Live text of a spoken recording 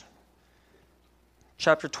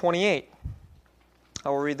chapter 28. I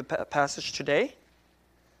will read the passage today,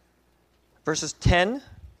 verses 10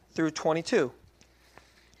 through 22.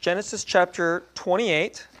 Genesis chapter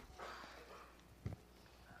 28.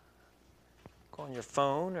 Go on your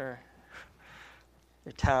phone or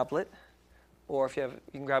your tablet, or if you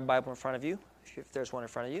can grab a Bible in front of you, if there's one in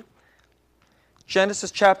front of you. Genesis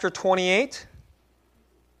chapter 28,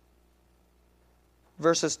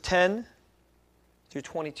 verses 10 through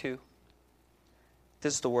 22.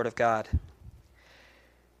 This is the word of God.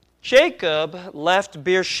 Jacob left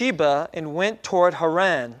Beersheba and went toward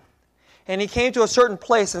Haran. And he came to a certain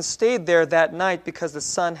place and stayed there that night because the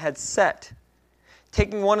sun had set.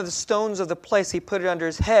 Taking one of the stones of the place, he put it under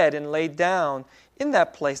his head and lay down in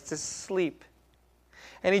that place to sleep.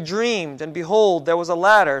 And he dreamed, and behold, there was a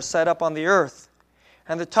ladder set up on the earth,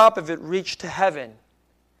 and the top of it reached to heaven.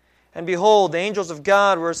 And behold, the angels of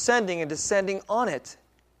God were ascending and descending on it.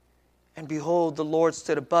 And behold, the Lord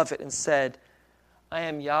stood above it and said, I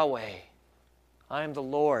am Yahweh, I am the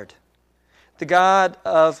Lord, the God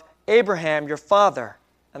of Abraham your father,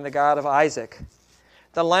 and the God of Isaac.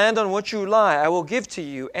 The land on which you lie I will give to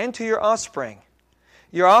you and to your offspring.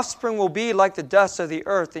 Your offspring will be like the dust of the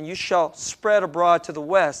earth, and you shall spread abroad to the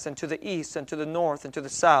west and to the east and to the north and to the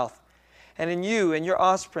south. And in you and your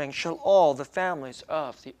offspring shall all the families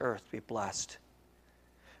of the earth be blessed.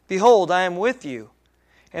 Behold, I am with you,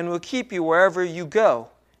 and will keep you wherever you go,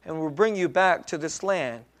 and will bring you back to this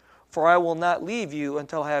land, for I will not leave you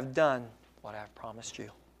until I have done what I have promised you.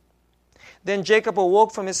 Then Jacob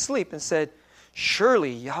awoke from his sleep and said,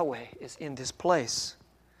 Surely Yahweh is in this place,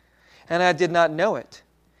 and I did not know it.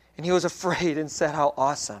 And he was afraid and said, How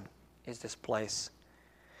awesome is this place!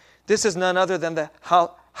 This is none other than the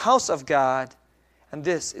house of God, and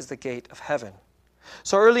this is the gate of heaven.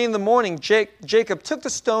 So early in the morning, Jacob took the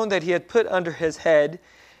stone that he had put under his head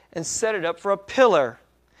and set it up for a pillar,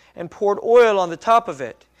 and poured oil on the top of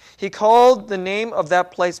it. He called the name of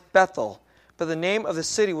that place Bethel, but the name of the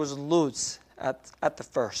city was Luz at the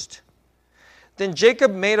first. Then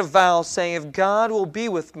Jacob made a vow, saying, If God will be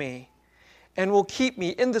with me, and will keep me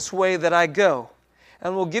in this way that I go,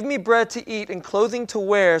 and will give me bread to eat and clothing to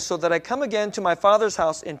wear, so that I come again to my father's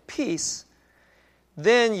house in peace,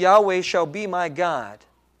 then Yahweh shall be my God,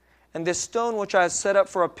 and this stone which I have set up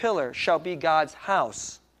for a pillar shall be God's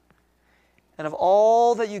house. And of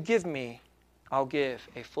all that you give me, I'll give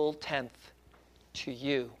a full tenth to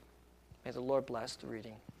you. May the Lord bless the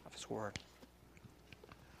reading of His Word.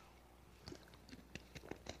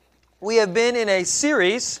 We have been in a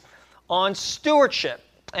series on stewardship.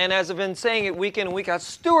 And as I've been saying it week in and week out,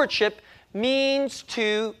 stewardship means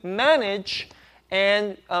to manage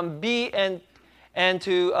and to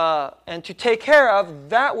take care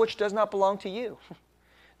of that which does not belong to you.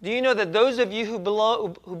 Do you know that those of you who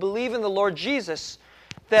believe in the Lord Jesus,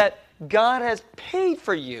 that God has paid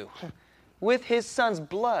for you with His Son's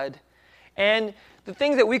blood, and the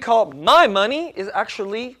things that we call my money is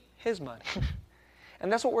actually His money.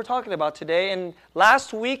 And that's what we're talking about today. And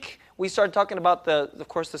last week we started talking about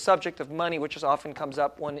the subject of money, which often comes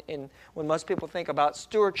up when most people think about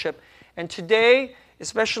stewardship. And today,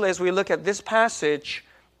 especially as we look at this passage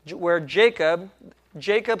where Jacob,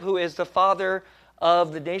 who is the father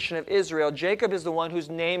of the nation of Israel, Jacob is the one whose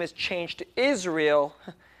name is changed to Israel,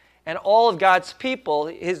 and all of God's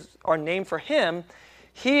people are named for him.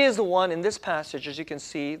 He is the one in this passage, as you can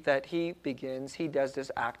see, that he does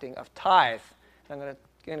this acting of tithe. I'm going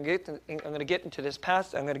to get into this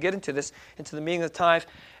passage. I'm going to get into the meaning of the tithe.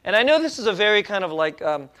 And I know this is a very kind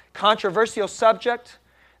of controversial subject,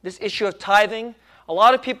 this issue of tithing. A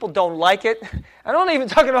lot of people don't like it. I'm not even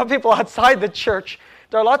talking about people outside the church.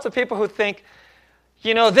 There are lots of people who think,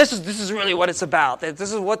 this is really what it's about.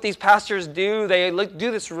 This is what these pastors do. They do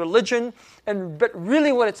this religion, but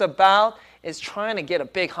really what it's about is trying to get a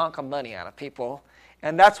big hunk of money out of people.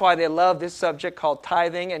 And that's why they love this subject called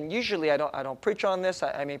tithing. And usually I don't preach on this.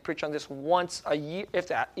 I may preach on this once a year,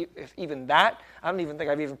 if even that. I don't even think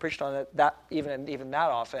I've even preached on it that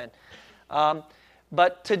often.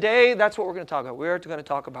 But today, that's what we're going to talk about. We're going to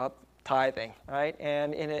talk about tithing, right?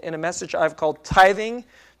 And in a message I've called Tithing,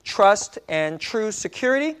 Trust, and True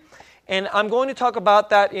Security. And I'm going to talk about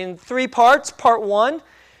that in 3 parts. Part 1,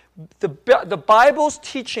 the Bible's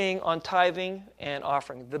teaching on tithing and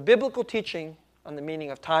offering. The biblical teaching on the meaning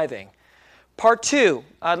of tithing. Part 2,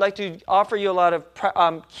 I'd like to offer you a lot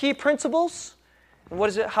of key principles. And what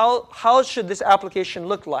is it? How should this application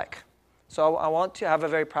look like? So I want to have a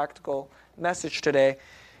very practical message today.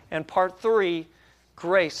 And part 3,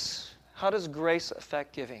 grace. How does grace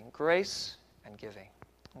affect giving? Grace and giving.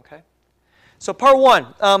 Okay? So part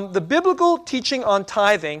 1, the biblical teaching on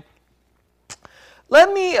tithing.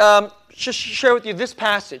 let me just share with you this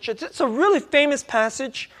passage. It's a really famous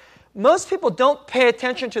passage. Most people don't pay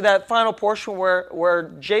attention to that final portion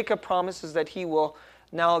where Jacob promises that he will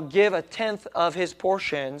now give a tenth of his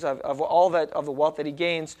portions of all that of the wealth that he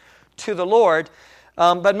gains to the Lord.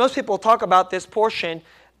 But most people talk about this portion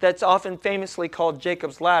that's often famously called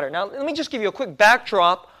Jacob's ladder. Now, let me just give you a quick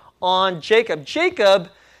backdrop on Jacob. Jacob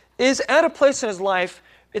is at a place in his life.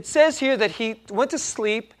 It says here that he went to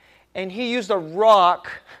sleep and he used a rock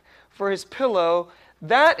for his pillow.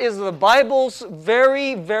 That is the Bible's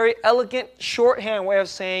very, very elegant shorthand way of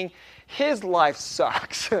saying his life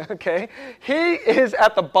sucks, okay? He is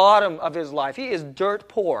at the bottom of his life. He is dirt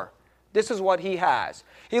poor. This is what he has.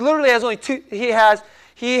 He literally has only two, he has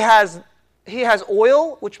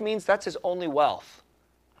oil, which means that's his only wealth,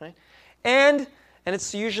 right? And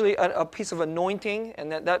it's usually a piece of anointing,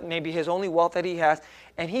 and that may be his only wealth that he has.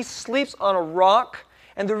 And he sleeps on a rock.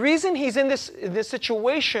 And the reason he's in this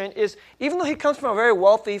situation is, even though he comes from a very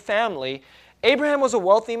wealthy family, Abraham was a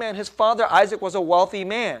wealthy man. His father Isaac was a wealthy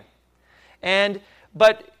man.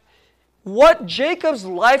 But what Jacob's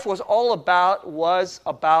life was all about was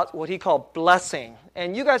about what he called blessing.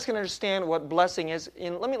 And you guys can understand what blessing is.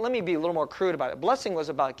 Let me be a little more crude about it. Blessing was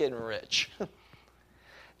about getting rich.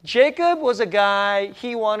 Jacob was a guy,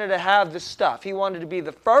 he wanted to have the stuff. He wanted to be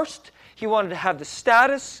the first. He wanted to have the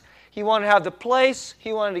status. He wanted to have the place.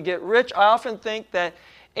 He wanted to get rich. I often think that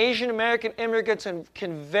Asian American immigrants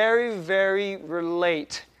can very, very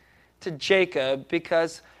relate to Jacob,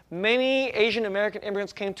 because many Asian American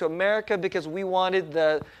immigrants came to America because we wanted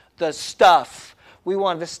the stuff. We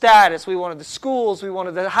wanted the status. We wanted the schools. We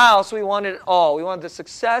wanted the house. We wanted it all. We wanted the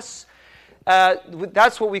success.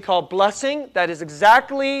 That's what we call blessing. That is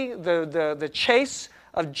exactly the chase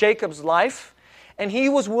of Jacob's life. And he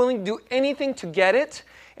was willing to do anything to get it.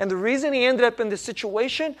 And the reason he ended up in this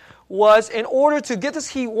situation was, in order to get this,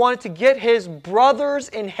 he wanted to get his brother's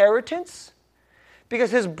inheritance, because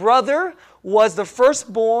his brother was the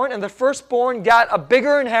firstborn, and the firstborn got a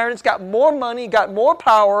bigger inheritance, got more money, got more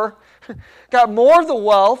power, got more of the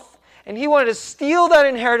wealth, and he wanted to steal that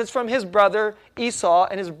inheritance from his brother Esau.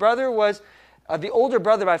 And his brother was the older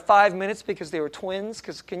brother by 5 minutes, because they were twins.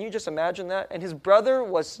 Because can you just imagine that? And his brother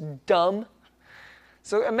was dumb.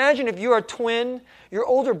 So imagine if you're a twin, your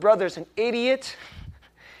older brother's an idiot.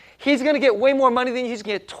 He's going to get way more money than you. He's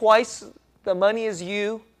going to get twice the money as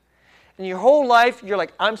you. And your whole life, you're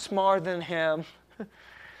like, I'm smarter than him.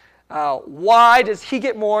 Why does he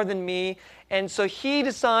get more than me? And so he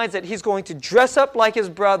decides that he's going to dress up like his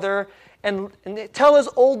brother and tell his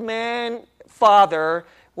old man father,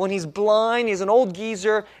 when he's blind, he's an old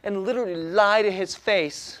geezer, and literally lie to his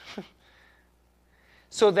face.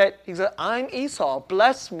 So that he said, I'm Esau,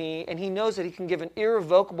 bless me. And he knows that he can give an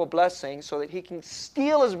irrevocable blessing so that he can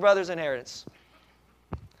steal his brother's inheritance.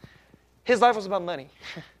 His life was about money.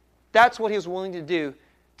 That's what he was willing to do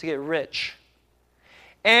to get rich.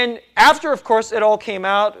 And after, of course, it all came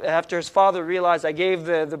out, after his father realized, I gave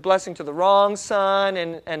the blessing to the wrong son,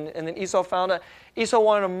 and then Esau found out. Esau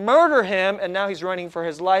wanted to murder him, and now he's running for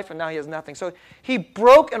his life, and now he has nothing. So he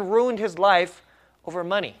broke and ruined his life over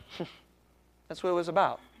money. That's what it was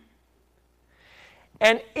about.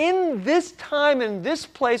 And in this time, in this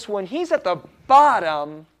place, when he's at the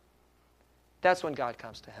bottom, that's when God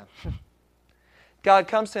comes to him. God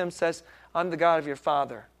comes to him and says, I'm the God of your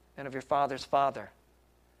father and of your father's father.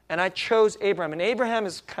 And I chose Abraham. And Abraham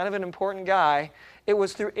is kind of an important guy. It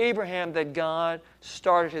was through Abraham that God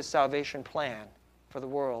started his salvation plan for the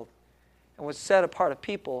world and was set apart a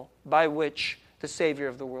people by which the Savior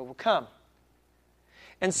of the world will come.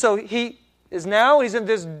 And so he's in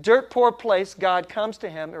this dirt poor place. God comes to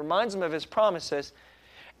him, it reminds him of his promises.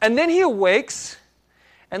 And then he awakes,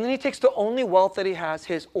 and then he takes the only wealth that he has,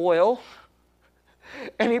 his oil,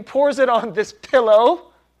 and he pours it on this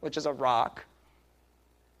pillow, which is a rock,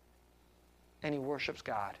 and he worships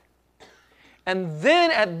God. And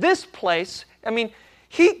then at this place,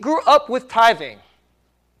 he grew up with tithing.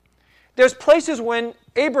 There's places when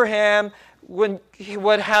Abraham, when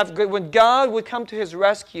God would come to his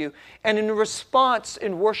rescue, and in response,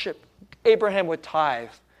 in worship, Abraham would tithe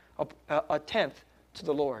a tenth to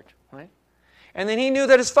the Lord, right? And then he knew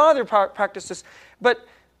that his father practiced this. But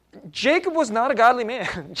Jacob was not a godly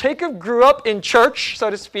man. Jacob grew up in church, so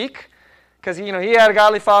to speak, because he had a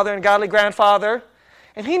godly father and a godly grandfather,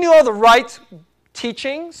 and he knew all the right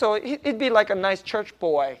teaching, so he'd be like a nice church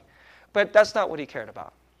boy. But that's not what he cared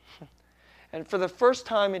about. And for the first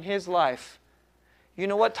time in his life, you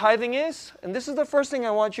know what tithing is? And this is the first thing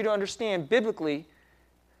I want you to understand biblically.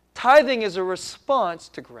 Tithing is a response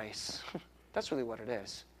to grace. That's really what it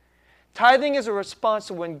is. Tithing is a response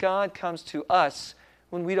to when God comes to us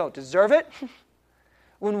when we don't deserve it,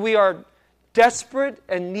 when we are desperate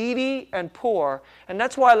and needy and poor. And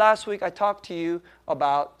that's why last week I talked to you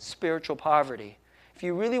about spiritual poverty. If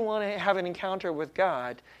you really want to have an encounter with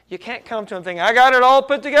God, you can't come to Him thinking, I got it all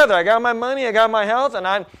put together. I got my money, I got my health, and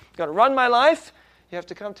I'm going to run my life. You have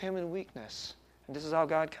to come to Him in weakness. And this is how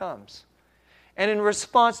God comes. And in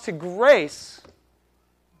response to grace,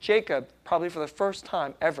 Jacob, probably for the first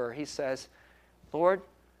time ever, he says, Lord,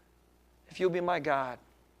 if you'll be my God,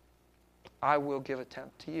 I will give a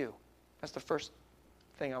tenth to you. That's the first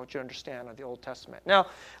thing I want you to understand of the Old Testament. Now,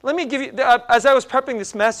 let me give you, as I was prepping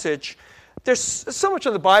this message, there's so much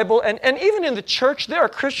in the Bible, and even in the church, there are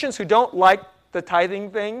Christians who don't like the tithing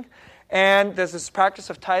thing, and there's this practice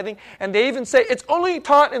of tithing, and they even say it's only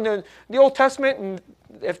taught in the Old Testament, and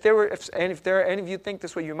if there are any of you think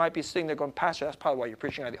this way, you might be sitting there going, Pastor, that's probably why you're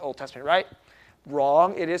preaching on the Old Testament, right?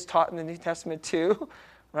 Wrong. It is taught in the New Testament too,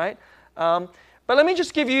 right? But let me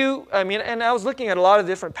just give you, and I was looking at a lot of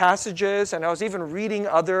different passages, and I was even reading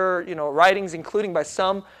other, writings, including by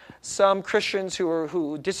some Christians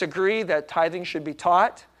who disagree that tithing should be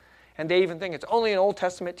taught, and they even think it's only an Old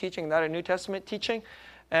Testament teaching, not a New Testament teaching.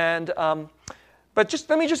 And but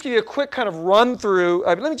let me just give you a quick kind of run through.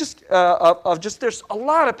 There's a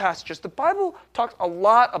lot of passages. The Bible talks a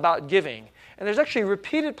lot about giving, and there's actually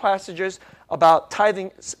repeated passages about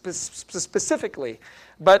tithing specifically.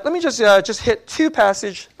 But let me just hit two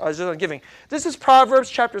passages on giving. This is Proverbs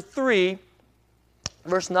chapter 3,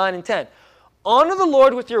 verse 9 and 10. Honor the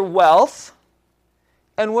Lord with your wealth,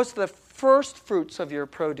 and what's the first fruits of your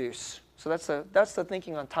produce? So that's the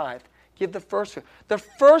thinking on tithe. Give the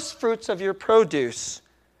first fruits of your produce.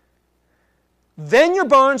 Then your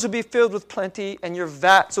barns will be filled with plenty, and your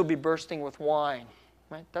vats will be bursting with wine.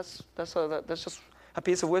 Right? That's just a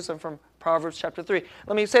piece of wisdom from Proverbs chapter 3.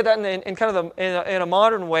 Let me say that in kind of in a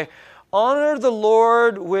modern way. Honor the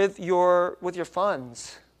Lord with your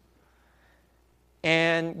funds,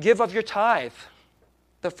 and give of your tithe,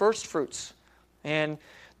 the first fruits, and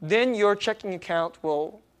then your checking account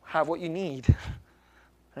will have what you need,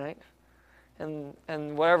 right?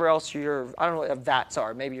 And whatever else I don't know what vats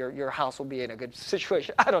are. Maybe your house will be in a good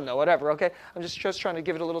situation. I don't know, whatever, okay? I'm just trying to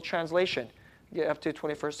give it a little translation, get up to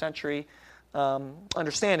 21st century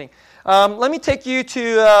understanding. Let me take you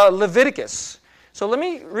to Leviticus. So let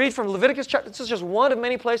me read from Leviticus chapter. This is just one of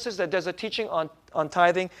many places that does a teaching on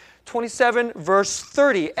tithing. 27, verse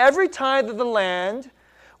 30. Every tithe of the land,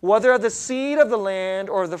 whether of the seed of the land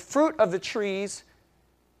or the fruit of the trees,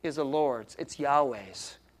 is the Lord's. It's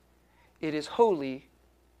Yahweh's. It is holy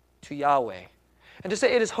to Yahweh. And to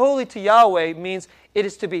say it is holy to Yahweh means it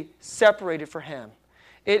is to be separated for Him.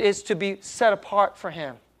 It is to be set apart for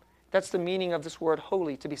Him. That's the meaning of this word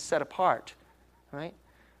holy, to be set apart, right?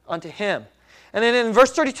 Unto Him. And then in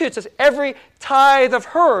verse 32 it says, every tithe of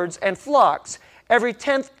herds and flocks, every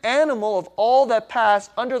 10th animal of all that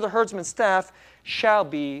pass under the herdsman's staff shall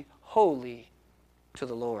be holy to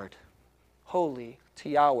the Lord. Holy to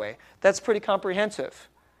Yahweh. That's pretty comprehensive.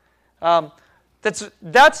 That's the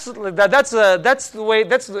way.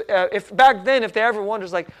 If back then, if they ever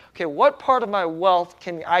wonders, like, okay, what part of my wealth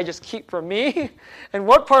can I just keep for me, and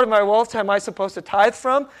what part of my wealth am I supposed to tithe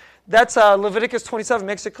from? That's Leviticus 27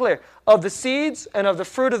 makes it clear. Of the seeds and of the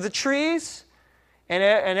fruit of the trees,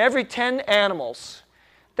 and every 10 animals.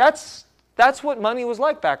 That's what money was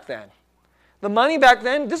like back then. The money back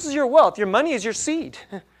then, this is your wealth. Your money is your seed.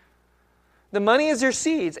 The money is your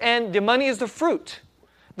seeds, and the money is the fruit.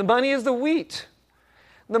 The money is the wheat.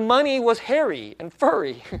 The money was hairy and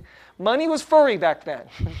furry. Money was furry back then.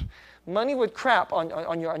 Money would crap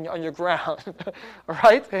on your ground,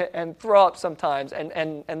 right? And throw up sometimes,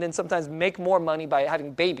 and then sometimes make more money by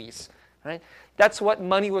having babies, right? That's what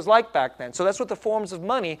money was like back then. So that's what the forms of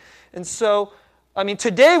money. And so,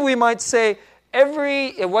 today we might say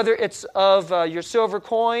whether it's of your silver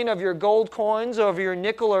coin, of your gold coins, or of your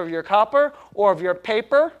nickel, or of your copper, or of your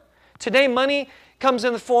paper. Today money comes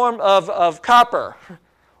in the form of copper,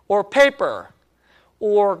 or paper,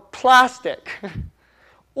 or plastic,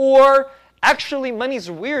 or actually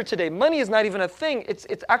money's weird today. Money is not even a thing.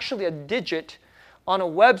 It's actually a digit on a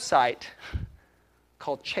website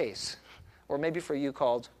called Chase, or maybe for you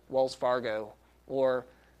called Wells Fargo, or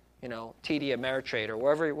TD Ameritrade, or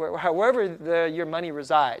wherever your money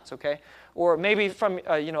resides, okay? Or maybe from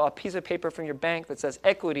a piece of paper from your bank that says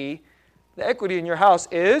equity. The equity in your house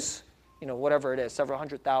is whatever it is, several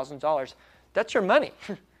 $100,000. That's your money.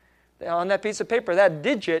 On that piece of paper, that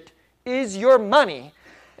digit is your money.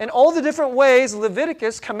 And all the different ways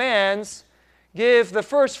Leviticus commands, give the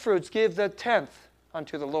first fruits, give the 10th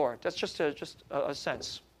unto the Lord. That's just a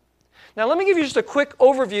sense. Now let me give you just a quick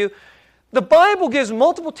overview. The Bible gives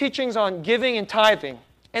multiple teachings on giving and tithing.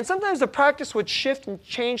 And sometimes the practice would shift and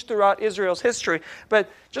change throughout Israel's history. But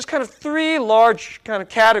just kind of three large kind of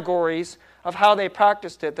categories of how they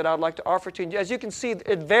practiced it that I'd like to offer to you. As you can see,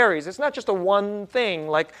 it varies. It's not just a one thing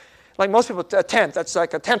like most people, a tenth. That's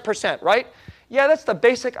like a 10%, right? Yeah, that's the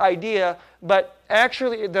basic idea. But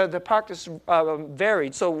actually, the practice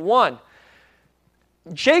varied. So one,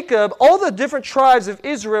 Jacob, all the different tribes of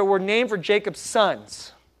Israel were named for Jacob's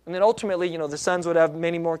sons. And then ultimately, the sons would have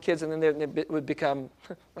many more kids, and then it would become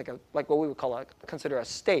like what we would consider a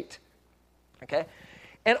state. Okay?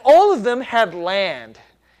 And all of them had land,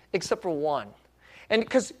 except for one. And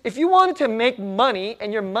because if you wanted to make money,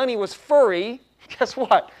 and your money was furry, guess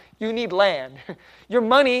what? You need land. Your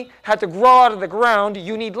money had to grow out of the ground,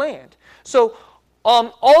 you need land. So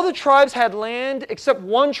all the tribes had land except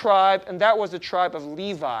one tribe, and that was the tribe of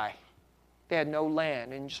Levi. They had no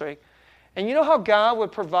land. And you know how God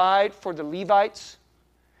would provide for the Levites?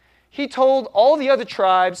 He told all the other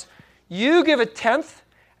tribes, you give a tenth,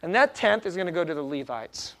 and that tenth is going to go to the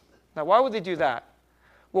Levites. Now, why would they do that?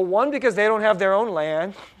 Well, one, because they don't have their own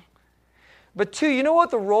land. But two, you know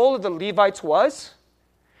what the role of the Levites was?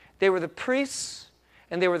 They were the priests,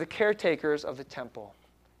 and they were the caretakers of the temple.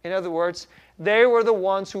 In other words, they were the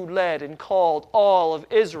ones who led and called all of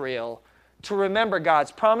Israel to remember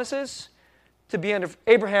God's promises, to be under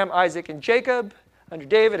Abraham, Isaac, and Jacob, under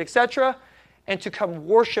David, etc., and to come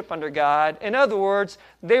worship under God. In other words,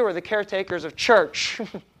 they were the caretakers of church.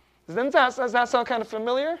 Does that sound kind of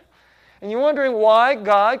familiar? And you're wondering why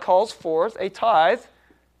God calls forth a tithe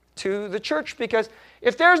to the church. Because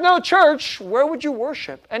if there's no church, where would you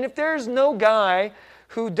worship? And if there's no guy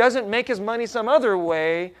who doesn't make his money some other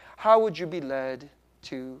way, how would you be led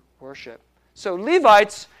to worship? So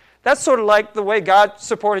Levites, that's sort of like the way God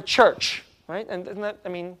supported church. Right? And isn't that,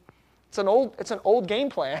 it's an old game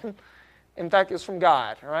plan. In fact, it's from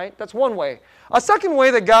God. All right? That's one way. A second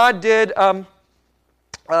way that God did,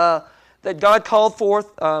 that God called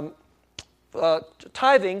forth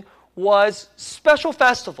tithing was special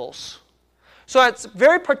festivals. So at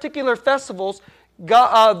very particular festivals,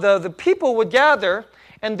 the people would gather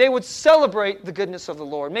and they would celebrate the goodness of the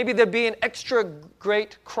Lord. Maybe there'd be an extra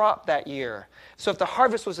great crop that year. So if the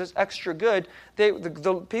harvest was extra good,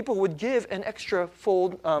 the people would give an extra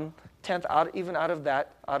full tenth out of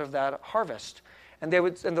that harvest, and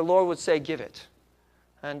the Lord would say, "Give it."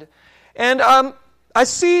 And I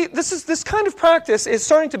see this kind of practice is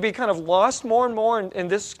starting to be kind of lost more and more in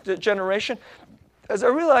this generation, as I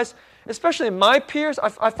realize, especially my peers,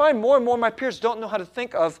 I find more and more my peers don't know how to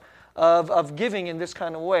think of giving in this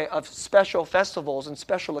kind of way, of special festivals and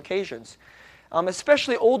special occasions.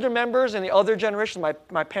 Especially older members in the other generations,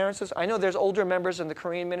 my parents, I know there's older members in the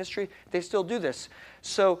Korean ministry, they still do this.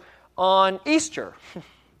 So on Easter,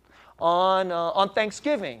 on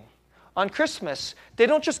Thanksgiving, on Christmas, they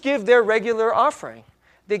don't just give their regular offering,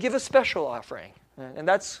 they give a special offering. And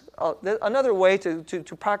that's another way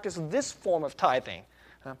to practice this form of tithing.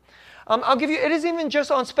 I'll give you, it is even just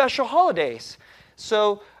on special holidays.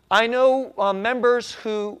 So I know members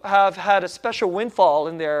who have had a special windfall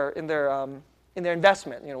in their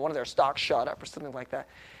investment. One of their stocks shot up or something like that.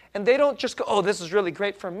 And they don't just go, oh, this is really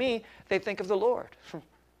great for me. They think of the Lord.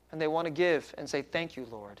 And they want to give and say, thank you,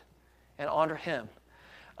 Lord, and honor Him.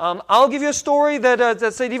 I'll give you a story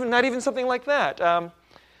that's not even something like that.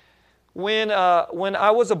 When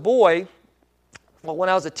I was a boy, when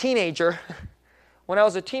I was a teenager,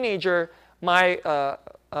 my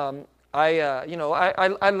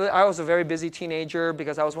I was a very busy teenager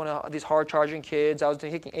because I was one of these hard-charging kids. I was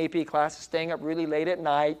taking AP classes, staying up really late at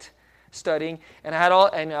night, studying, and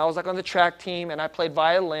I was like on the track team, and I played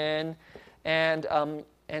violin, and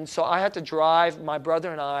so I had to drive my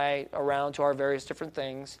brother and I around to our various different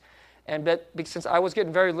things, but since I was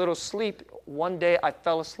getting very little sleep, one day I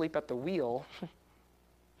fell asleep at the wheel.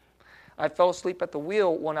 I fell asleep at the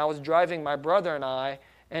wheel when I was driving my brother and I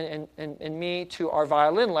and me to our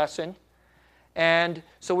violin lesson. And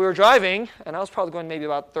so we were driving, and I was probably going maybe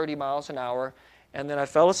about 30 miles an hour, and then I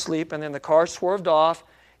fell asleep, and then the car swerved off,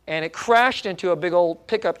 and it crashed into a big old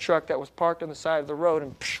pickup truck that was parked on the side of the road,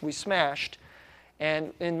 and we smashed.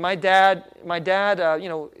 And my dad,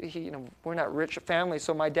 we're not rich family,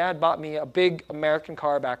 so my dad bought me a big American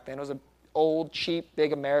car back then. It was an old, cheap,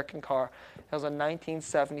 big American car. It was a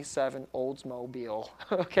 1977 Oldsmobile,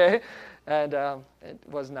 okay? And it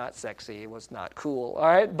was not sexy. It was not cool, all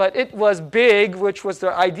right? But it was big, which was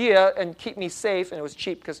the idea, and keep me safe, and it was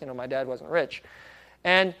cheap because, my dad wasn't rich.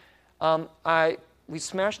 And we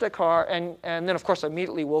smashed that car, and then, of course, I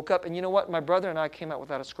immediately woke up, and you know what? My brother and I came out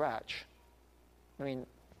without a scratch. We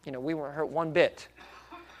weren't hurt one bit.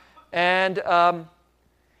 And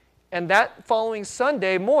that following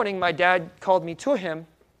Sunday morning, my dad called me to him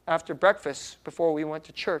after breakfast before we went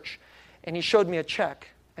to church. And he showed me a check.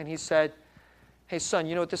 And he said, "Hey, son,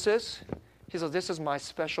 you know what this is?" He said, "This is my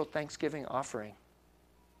special Thanksgiving offering.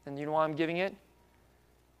 And you know why I'm giving it?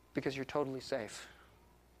 Because you're totally safe.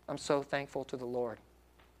 I'm so thankful to the Lord."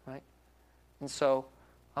 Right? And so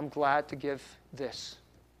I'm glad to give this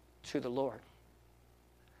to the Lord.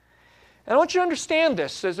 And I want you to understand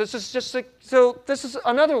this. This is just this is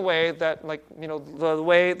another way that, the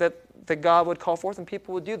way that God would call forth and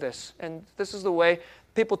people would do this. And this is the way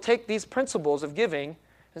people take these principles of giving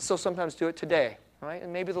and still sometimes do it today. Right?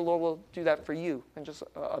 And maybe the Lord will do that for you, and just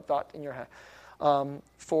a thought in your head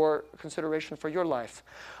for consideration for your life.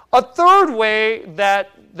 A third way that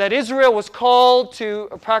Israel was called to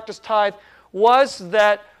practice tithe was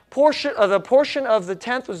that the portion of the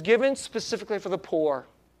tenth was given specifically for the poor.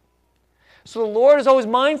 So the Lord is always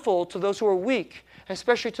mindful to those who are weak,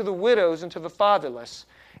 especially to the widows and to the fatherless.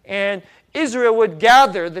 And Israel would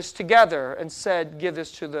gather this together and said, "Give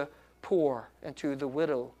this to the poor and to the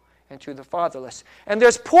widow and to the fatherless." And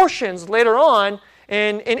there's portions later on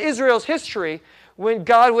in Israel's history when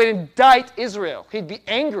God would indict Israel. He'd be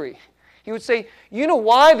angry. He would say, "You know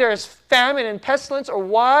why there's famine and pestilence, or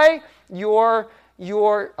why you're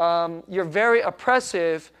very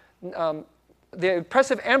oppressive, the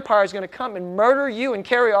oppressive empire is going to come and murder you and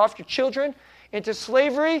carry off your children into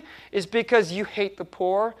slavery, is because you hate the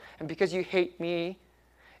poor, and because you hate me,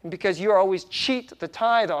 and because you always cheat the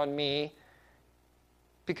tithe on me,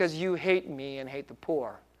 because you hate me and hate the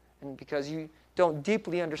poor, and because you don't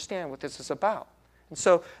deeply understand what this is about." And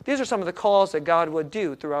so these are some of the calls that God would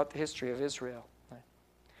do throughout the history of Israel.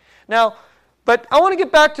 Now, but I want to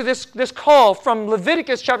get back to this call from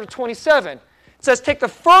Leviticus chapter 27. It says, "Take the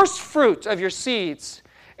first fruit of your seeds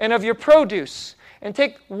and of your produce, and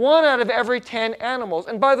take one out of every 10 animals."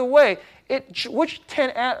 And by the way, if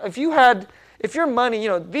your money,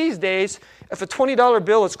 these days, if a $20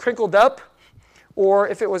 bill is crinkled up, or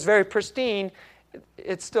if it was very pristine,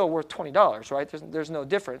 it's still worth $20, right? There's no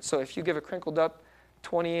difference. So if you give a crinkled up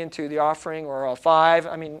 20 into the offering, or a 5,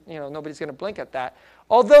 nobody's going to blink at that.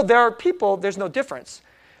 Although there are people, there's no difference.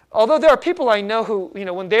 Although there are people I know who,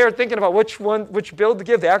 when they're thinking about which bill to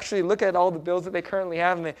give, they actually look at all the bills that they currently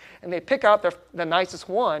have, and they pick out the nicest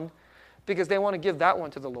one because they want to give that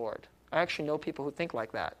one to the Lord. I actually know people who think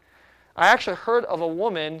like that. I actually heard of a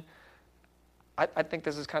woman, I think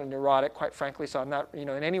this is kind of neurotic, quite frankly, so I'm not in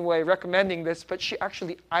any way recommending this, but she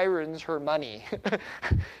actually irons her money.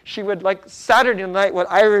 She would, Saturday night, would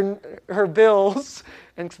iron her bills,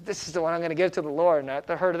 and this is the one I'm going to give to the Lord. And I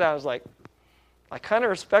heard of that, I was like, I kind of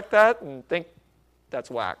respect that and think that's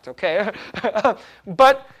whacked, okay?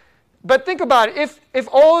 But think about it. If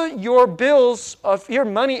all your bills of your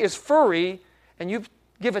money is furry, and you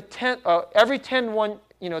give every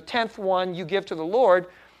 10th one you give to the Lord,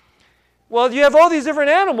 well, you have all these different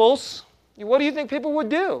animals. What do you think people would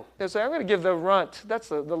do? They'll say, "I'm going to give the runt. That's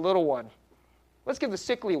the little one. Let's give the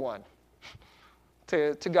sickly one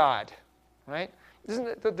to God," right? Isn't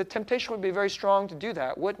it, the temptation would be very strong to do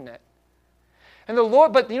that, wouldn't it? And the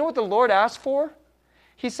Lord, but you know what the Lord asked for?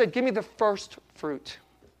 He said, "Give me the first fruit.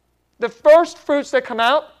 The first fruits that come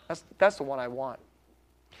out, that's the one I want."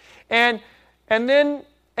 And then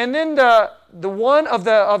the one of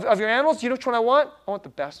your animals, you know which one I want? I want the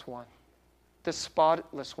best one. The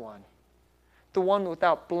spotless one. The one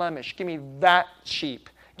without blemish. Give me that sheep.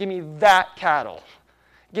 Give me that cattle.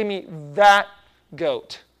 Give me that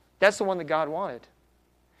goat. That's the one that God wanted.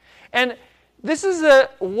 And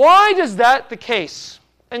why is that the case?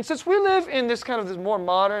 And since we live in this more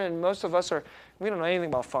modern, and most of us we don't know anything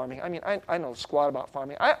about farming. I know squat about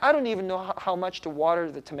farming. I don't even know how much to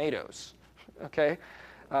water the tomatoes, okay?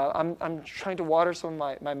 I'm trying to water some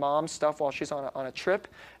of my mom's stuff while she's on a trip,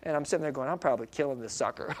 and I'm sitting there going, "I'm probably killing this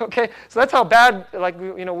sucker." Okay, so that's how bad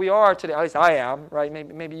we are today. At least I am, right?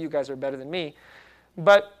 Maybe you guys are better than me,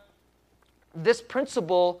 but this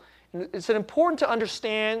principle, it's important to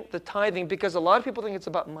understand the tithing, because a lot of people think it's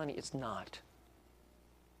about money. It's not.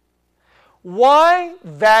 Why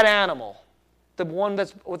that animal, the one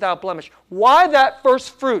that's without blemish? Why that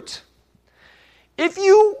first fruit? If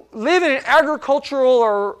you live in an agricultural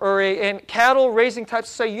or a cattle raising type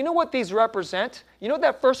society, you know what these represent? You know what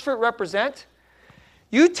that first fruit represent?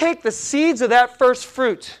 You take the seeds of that first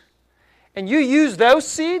fruit and you use those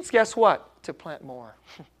seeds, guess what? To plant more.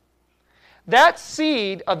 That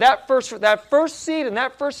seed of that first seed and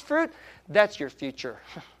that first fruit, that's your future.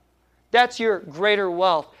 That's your greater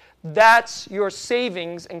wealth. That's your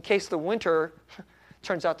savings in case the winter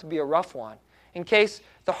turns out to be a rough one. In case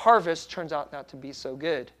the harvest turns out not to be so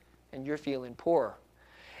good and you're feeling poor.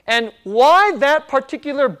 And why that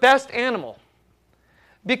particular best animal?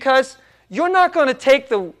 Because you're not going to take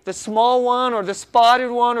the small one or the spotted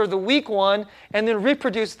one or the weak one and then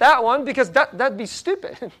reproduce that one, because that'd be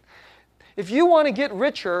stupid. If you want to get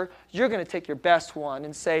richer, you're going to take your best one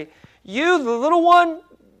and say, you, the little one,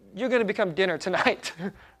 you're going to become dinner tonight,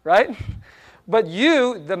 right? But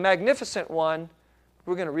you, the magnificent one,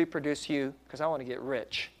 we're going to reproduce you because I want to get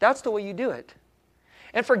rich. That's the way you do it.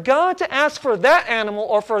 And for God to ask for that animal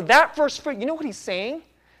or for that first fruit, you know what He's saying?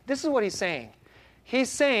 This is what He's saying. He's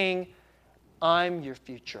saying, I'm your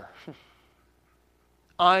future.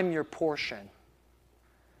 I'm your portion.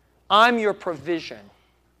 I'm your provision.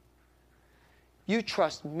 You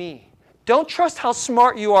trust me. Don't trust how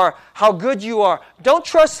smart you are, how good you are. Don't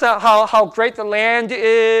trust how great the land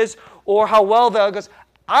is or how well that goes.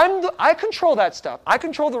 I control that stuff. I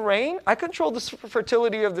control the rain. I control the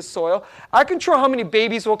fertility of the soil. I control how many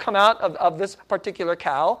babies will come out of this particular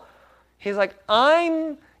cow. He's like, I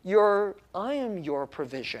am your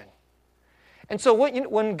provision. And so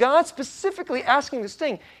when God's specifically asking this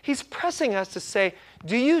thing, He's pressing us to say,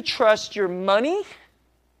 do you trust your money?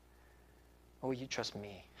 Or will you trust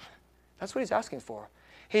me? That's what He's asking for.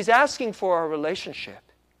 He's asking for a relationship.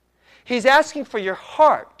 He's asking for your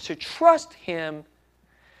heart to trust Him,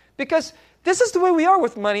 because this is the way we are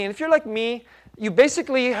with money. And if you're like me, you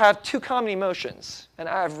basically have two common emotions. And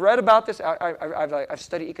I've read about this. I've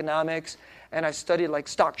studied economics, and I've studied like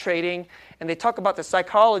stock trading. And they talk about the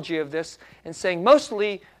psychology of this and saying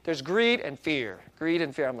mostly there's greed and fear. Greed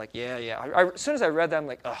and fear. I'm like, yeah. As soon as I read that, I'm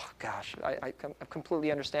like, oh, gosh, I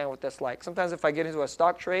completely understand what that's like. Sometimes if I get into a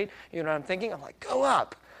stock trade, you know what I'm thinking? I'm like, go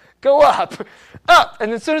up, up.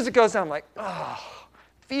 And as soon as it goes down, I'm like, oh.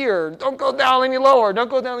 Fear, don't go down any lower, don't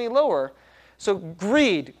go down any lower. So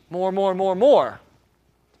greed, more.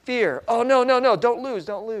 Fear, oh, no, don't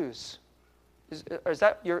lose. Is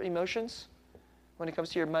that your emotions when it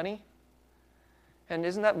comes to your money? And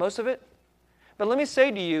isn't that most of it? But let me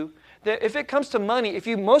say to you that if it comes to money, if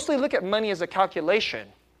you mostly look at money as a calculation,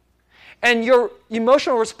 and your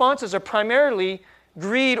emotional responses are primarily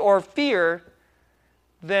greed or fear,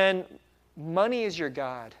 then money is your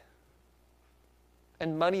God.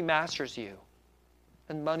 And money masters you.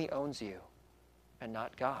 And money owns you. And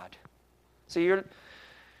not God. So you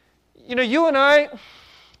and I,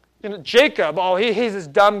 Jacob, he's this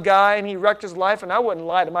dumb guy and he wrecked his life, and I wouldn't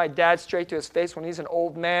lie to my dad straight to his face when he's an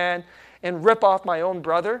old man and rip off my own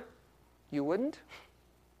brother. You wouldn't?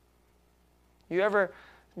 You ever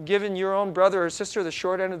given your own brother or sister the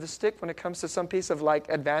short end of the stick when it comes to some piece of like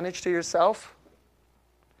advantage to yourself?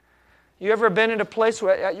 You ever been in a place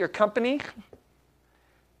at your company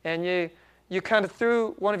and you kind of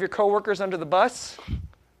threw one of your coworkers under the bus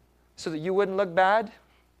so that you wouldn't look bad,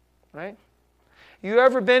 right? You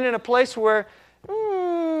ever been in a place where,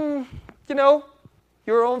 your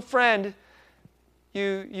own friend,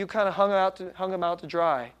 you kind of hung him out to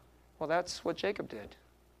dry? Well, that's what Jacob did.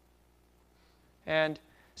 And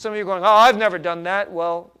some of you are going, oh, I've never done that.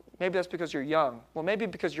 Well, maybe that's because you're young. Well, maybe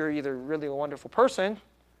because you're either really a wonderful person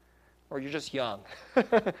or you're just young.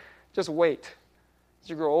 Just wait. As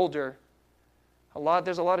you grow older,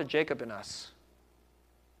 there's a lot of Jacob in us.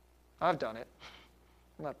 I've done it.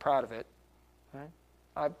 I'm not proud of it. Right?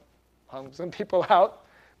 I've hung some people out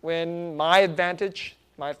when my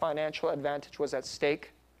financial advantage was at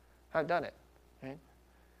stake. I've done it. Right?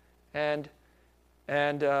 And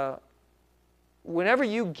whenever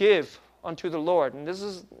you give unto the Lord, and this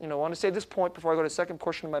is, I want to say this point before I go to the second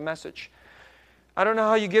portion of my message. I don't know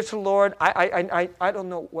how you give to the Lord. I don't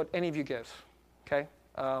know what any of you give. Okay?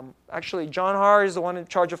 Actually, John Har is the one in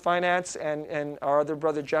charge of finance, and our other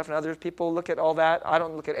brother Jeff and other people look at all that. I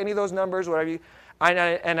don't look at any of those numbers, whatever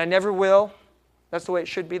and I never will. That's the way it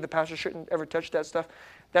should be. The pastor shouldn't ever touch that stuff.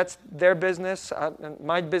 That's their business, and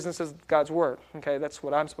my business is God's Word. Okay, that's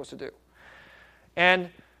what I'm supposed to do.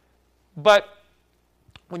 But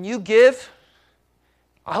when you give,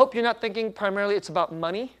 I hope you're not thinking primarily it's about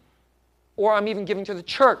money, or I'm even giving to the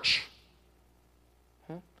church.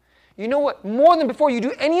 You know what? More than before you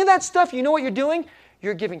do any of that stuff, you know what you're doing?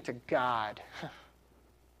 You're giving to God.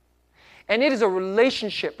 And it is a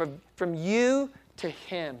relationship from you to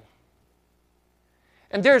Him.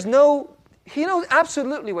 And He knows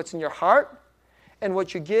absolutely what's in your heart, and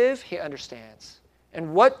what you give, He understands.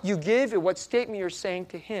 And what you give and what statement you're saying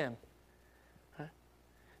to Him.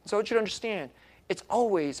 So I want you to understand, it's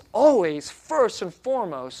always, always, first and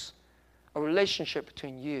foremost, a relationship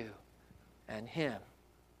between you and Him.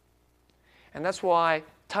 And that's why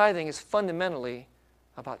tithing is fundamentally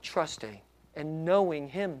about trusting and knowing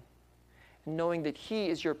Him, and knowing that He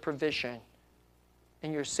is your provision.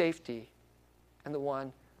 and your safety and the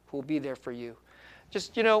one who will be there for you.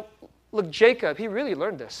 Just, look, Jacob, he really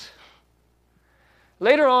learned this.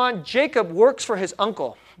 Later on, Jacob works for his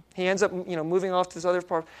uncle. He ends up, moving off to this other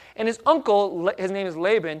part. And his uncle, his name is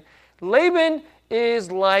Laban. Laban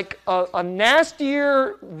is like a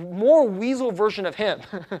nastier, more weasel version of him.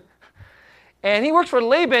 And he works for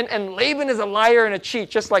Laban, and Laban is a liar and a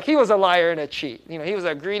cheat, just like he was a liar and a cheat. He was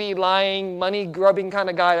a greedy, lying, money-grubbing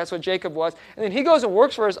kind of guy. That's what Jacob was. And then he goes and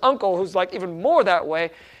works for his uncle, who's like even more that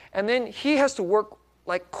way. And then he has to work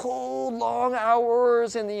like cold, long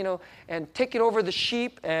hours, and taking over the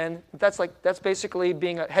sheep. And that's basically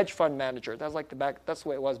being a hedge fund manager. That's the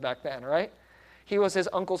way it was back then, right? He was his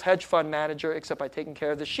uncle's hedge fund manager, except by taking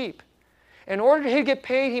care of the sheep. In order to get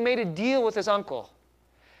paid, he made a deal with his uncle.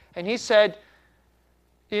 And he said,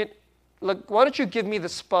 look, why don't you give me the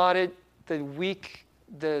spotted, the weak,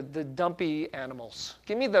 the dumpy animals.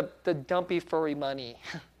 Give me the dumpy, furry money.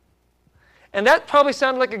 And that probably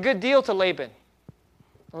sounded like a good deal to Laban.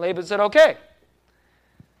 And Laban said, okay.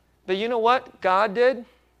 But you know what God did?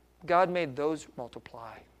 God made those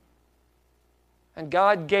multiply. And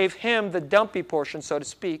God gave him the dumpy portion, so to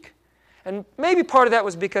speak. And maybe part of that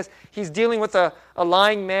was because he's dealing with a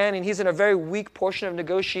lying man, and he's in a very weak portion of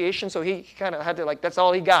negotiation, so he kind of had to, that's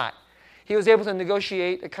all he got. He was able to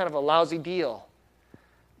negotiate a kind of a lousy deal.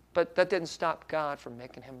 But that didn't stop God from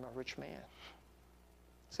making him a rich man.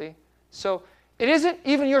 See? So it isn't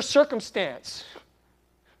even your circumstance.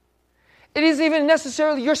 It isn't even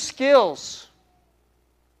necessarily your skills.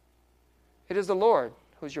 It is the Lord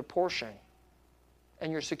who's your portion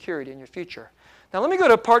and your security and your future. Now let me go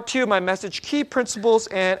to part 2 of my message, key principles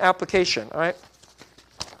and application. All right?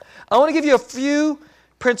 I want to give you a few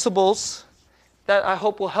principles that I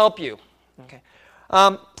hope will help you. Okay.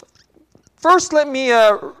 First, let me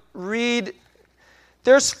read.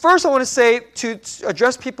 First, I want to say, to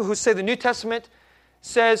address people who say the New Testament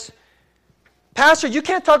says, Pastor, you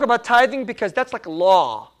can't talk about tithing because that's like a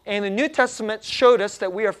law. And the New Testament showed us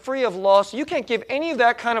that we are free of law, so you can't give any of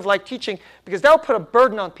that kind of teaching because that will put a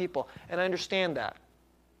burden on people. And I understand that.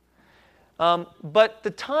 But the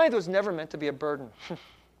tithe was never meant to be a burden.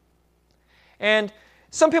 And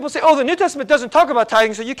some people say, the New Testament doesn't talk about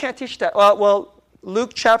tithing, so you can't teach that. Well,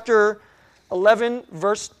 Luke chapter 11,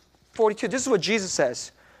 verse 42, this is what Jesus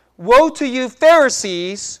says. Woe to you,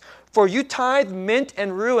 Pharisees, for you tithe mint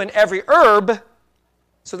and rue and every herb,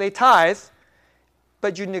 so they tithe,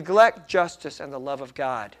 but you neglect justice and the love of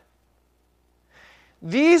God.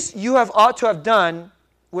 These you ought to have done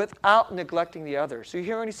without neglecting the others. So you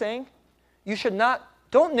hear what he's saying?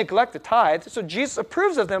 Don't neglect the tithe. So Jesus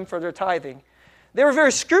approves of them for their tithing. They were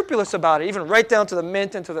very scrupulous about it, even right down to the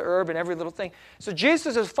mint and to the herb and every little thing. So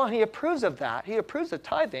Jesus is fine. He approves of that. He approves of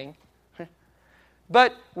tithing.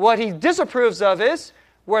 But what he disapproves of is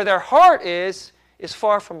where their heart is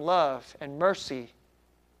far from love and mercy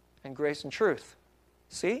and grace and truth.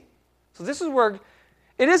 See? So this is where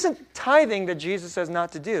it isn't tithing that Jesus says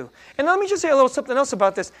not to do. And let me just say a little something else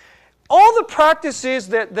about this. All the practices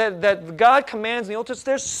that God commands in the Old Testament,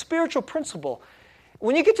 there's spiritual principle.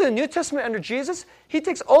 When you get to the New Testament under Jesus, he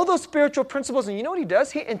takes all those spiritual principles and you know what he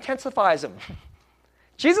does? He intensifies them.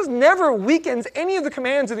 Jesus never weakens any of the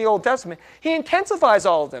commands in the Old Testament. He intensifies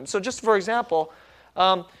all of them. So just for example,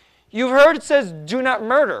 you've heard it says, do not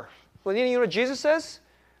murder. Well, you know what Jesus says?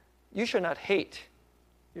 You should not hate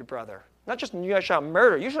your brother. Not just you shall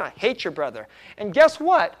murder, you should not hate your brother. And guess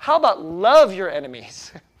what? How about love your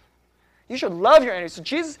enemies? You should love your enemies. So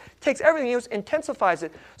Jesus takes everything, he intensifies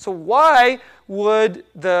it. So why would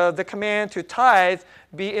the command to tithe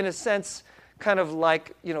be, in a sense, kind of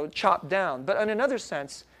chopped down? But in another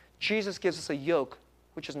sense, Jesus gives us a yoke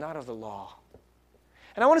which is not of the law.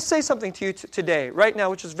 And I want to say something to you today, right now,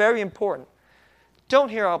 which is very important. Don't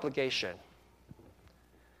hear obligation.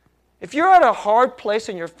 If you're at a hard place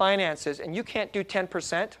in your finances and you can't do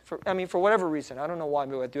 10%, for whatever reason, I don't know why,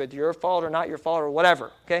 maybe it's your fault or not your fault or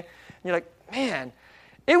whatever, okay? And you're like, man,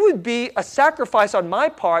 it would be a sacrifice on my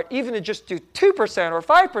part even to just do 2% or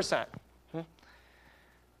 5%.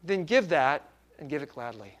 Then give that and give it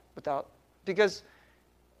gladly. Because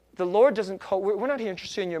the Lord doesn't call, we're not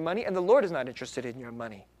interested in your money, and the Lord is not interested in your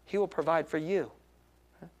money. He will provide for you.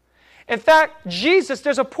 In fact,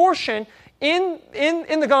 there's a portion in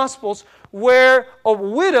the Gospels where a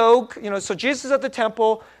widow, so Jesus is at the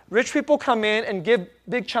temple, rich people come in and give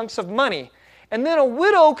big chunks of money. And then a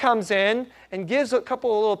widow comes in and gives a couple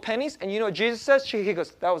of little pennies, and you know what Jesus says? He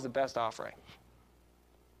goes, that was the best offering.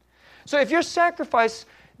 So if your sacrifice,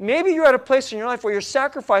 maybe you're at a place in your life where your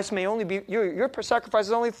sacrifice may only be, your sacrifice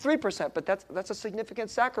is only 3%, but that's a significant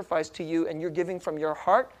sacrifice to you, and you're giving from your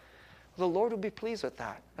heart. the Lord will be pleased with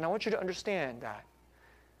that. And I want you to understand that.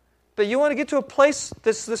 But you want to get to a place,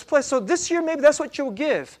 this place. So this year, maybe that's what you'll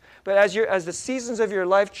give. But as the seasons of your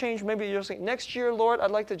life change, maybe you'll say, next year, Lord, I'd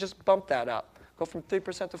like to just bump that up. Go from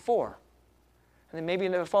 3% to 4%. And then maybe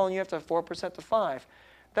in the following year, after 4% to 5%.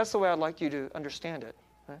 That's the way I'd like you to understand it.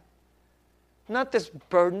 Right? Not this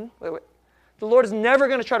burden. The Lord is never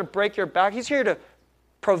going to try to break your back. He's here to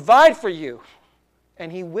provide for you. And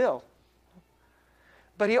He will.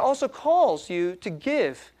 But He also calls you to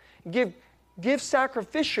give. Give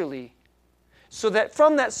sacrificially, so that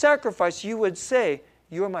from that sacrifice you would say,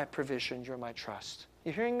 you're my provision, you're my trust.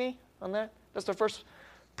 You hearing me on that? That's the first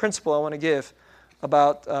principle I want to give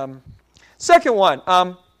about. Second one,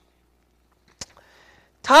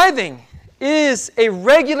 tithing is a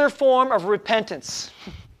regular form of repentance.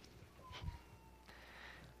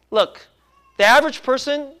 Look, the average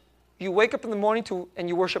person, you wake up in the morning and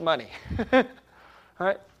you worship money. All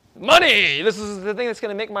right? Money! This is the thing that's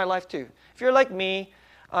going to make my life too. If you're like me,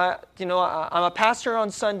 I'm a pastor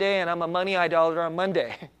on Sunday and I'm a money idolater on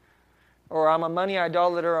Monday. Or I'm a money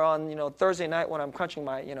idolater on, Thursday night when I'm crunching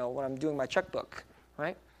when I'm doing my checkbook,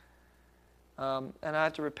 right? And I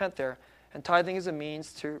have to repent there. And tithing is a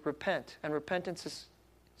means to repent. And repentance is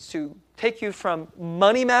to take you from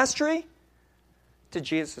money mastery to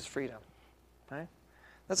Jesus' freedom, right?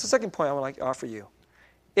 That's the second point I would like to offer you.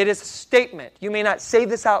 It is a statement. You may not say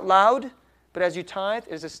this out loud, but as you tithe,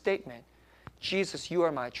 it is a statement. Jesus, you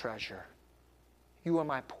are my treasure. You are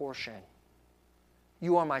my portion.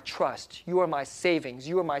 You are my trust. You are my savings.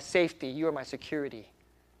 You are my safety. You are my security.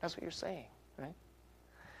 That's what you're saying, right?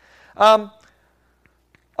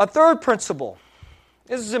 A third principle.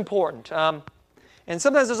 This is important. And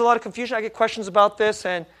sometimes there's a lot of confusion. I get questions about this,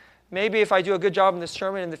 and maybe if I do a good job in this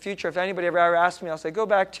sermon in the future, if anybody ever asks me, I'll say, go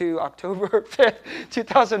back to October 5th,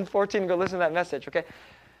 2014, and go listen to that message, okay?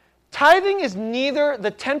 Tithing is neither,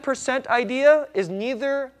 the 10% idea is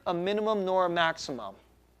neither a minimum nor a maximum.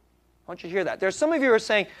 I want you to hear that. There's some of you who are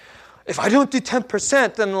saying, if I don't do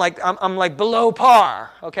 10%, then I'm like below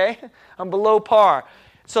par, okay? I'm below par.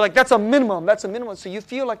 So that's a minimum. That's a minimum. So you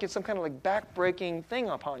feel like it's some kind of back-breaking thing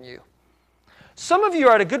upon you. Some of you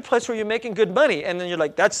are at a good place where you're making good money, and then you're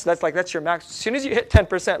like, that's your max. As soon as you hit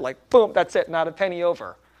 10%, boom, that's it, not a penny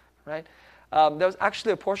over, right? There was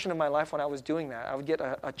actually a portion of my life when I was doing that. I would get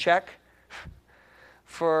a check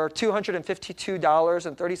for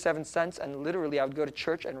 $252.37, and literally I would go to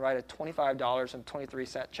church and write a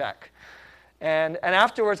 $25.23 check. And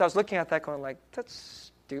afterwards I was looking at that going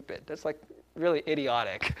that's stupid. That's really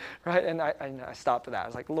idiotic, right? And I stopped at that. I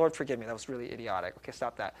was like, Lord, forgive me. That was really idiotic. Okay,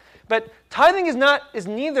 stop that. But tithing is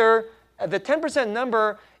neither, the 10%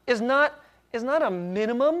 number is not a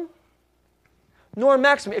minimum nor a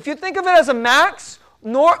maximum. If you think of it as a max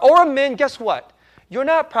or a min, guess what? You're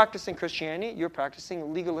not practicing Christianity. You're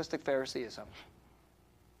practicing legalistic Phariseeism.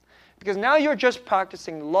 Because now you're just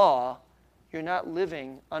practicing law. You're not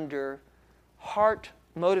living under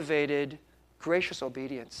heart-motivated, gracious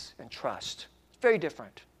obedience and trust. It's very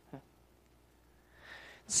different.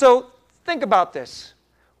 So think about this.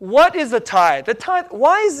 What is the tithe? The tithe,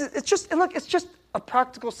 why is it? It's just a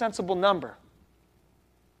practical, sensible number.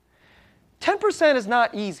 10% is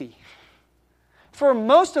not easy. For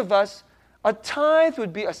most of us, a tithe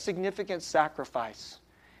would be a significant sacrifice.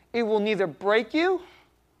 It will neither break you,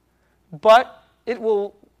 but it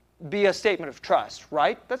will be a statement of trust,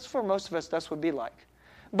 right? That's for most of us, that's what it would be like.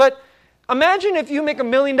 But imagine if you make $1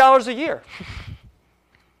 million a year.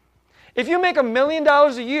 If you make $1 million a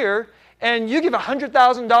year and you give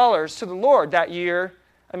 $100,000 to the Lord that year,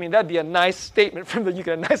 that'd be a nice statement you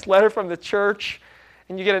get a nice letter from the church,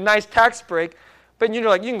 and you get a nice tax break. But you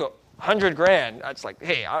can go $100,000. It's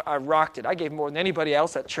hey, I rocked it. I gave more than anybody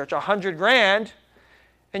else at church. $100,000,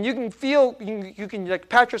 and you can feel you can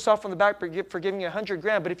pat yourself on the back for giving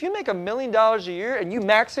 $100,000. But if you make $1 million a year and you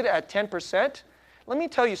max it at 10%. Let me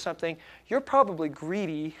tell you something. You're probably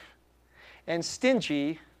greedy and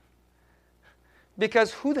stingy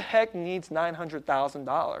because who the heck needs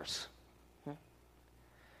 $900,000?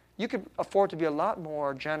 You could afford to be a lot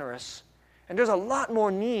more generous, and there's a lot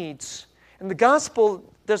more needs. In the gospel,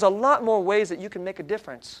 there's a lot more ways that you can make a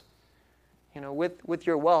difference, with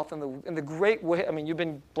your wealth in the great way. You've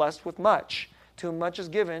been blessed with much. To whom much is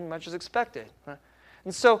given, much is expected.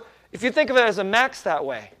 And so if you think of it as a max that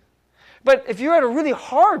way, but if you're at a really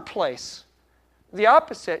hard place, the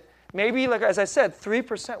opposite, maybe, as I said,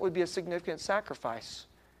 3% would be a significant sacrifice.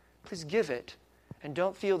 Please give it, and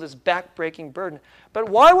don't feel this back-breaking burden. But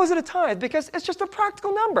why was it a tithe? Because it's just a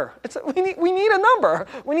practical number. We need a number.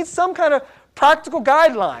 We need some kind of practical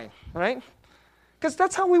guideline, right? Because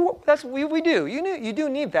that's how we do. You do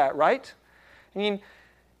need that, right? I mean,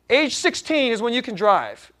 age 16 is when you can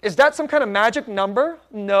drive. Is that some kind of magic number?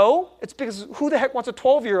 No. It's because who the heck wants a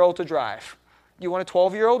 12-year-old to drive? You want a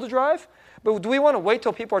 12-year-old to drive? But do we want to wait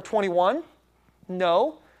till people are 21?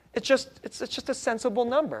 No. It's just a sensible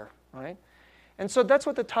number, right? And so that's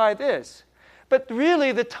what the tithe is. But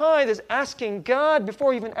really, the tithe is asking God,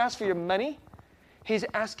 before he even asks for your money, he's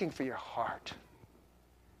asking for your heart.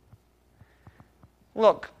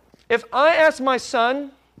 Look, if I ask my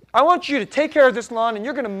son, I want you to take care of this lawn and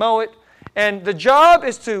you're going to mow it, and the job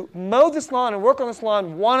is to mow this lawn and work on this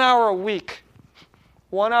lawn 1 hour a week.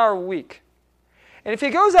 1 hour a week. And if he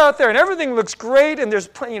goes out there and everything looks great and there's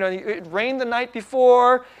it rained the night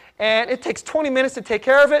before and it takes 20 minutes to take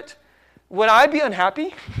care of it, would I be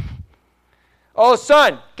unhappy? Oh,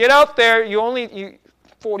 son, get out there. You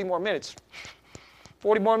 40 more minutes.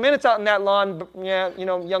 40 more minutes out in that lawn,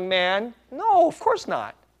 young man. No, of course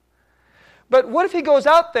not. But what if he goes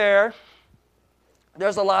out there,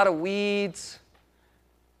 there's a lot of weeds,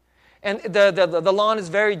 and the lawn is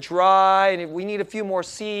very dry, and we need a few more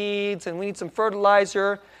seeds, and we need some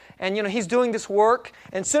fertilizer, and he's doing this work,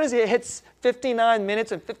 and as soon as it hits 59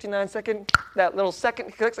 minutes and 59 seconds, that little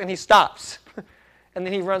second clicks, and he stops. And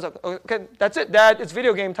then he runs up. Okay, that's it, Dad. It's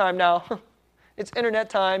video game time now. It's internet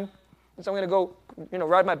time. So I'm going to go,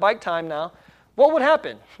 ride my bike time now. What would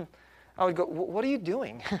happen? I would go, what are you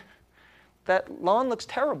doing? That lawn looks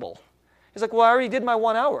terrible. He's like, well, I already did my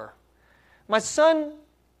 1 hour. My son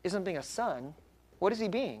isn't being a son. What is he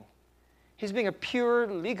being? He's being a pure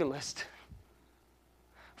legalist,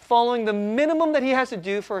 following the minimum that he has to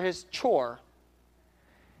do for his chore.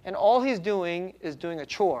 And all he's doing is doing a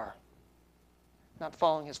chore, not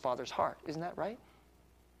following his father's heart. Isn't that right?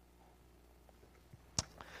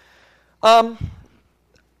 I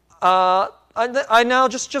now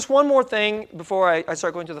just one more thing before I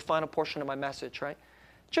start going to the final portion of my message, right?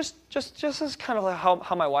 Just as kind of like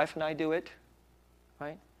how my wife and I do it,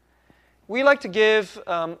 right? We like to give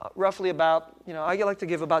roughly about I like to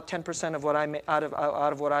give about 10% of what I make out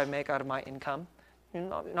of what I make out of my income,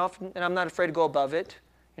 and I'm not afraid to go above it.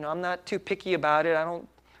 I'm not too picky about it. I'm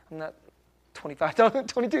not $25,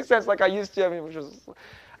 22 cents like I used to. Which was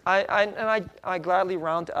I gladly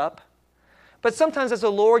round up. But sometimes as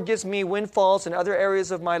the Lord gives me windfalls in other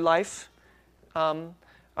areas of my life, I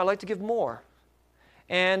like to give more.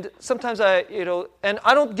 And sometimes and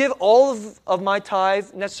I don't give all of my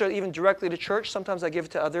tithe necessarily even directly to church. Sometimes I give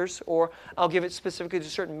it to others, or I'll give it specifically to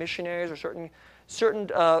certain missionaries or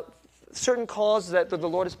certain causes that the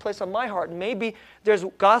Lord has placed on my heart. And maybe there's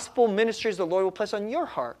gospel ministries the Lord will place on your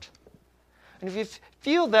heart. And if you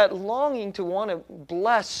feel that longing to want to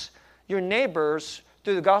bless your neighbors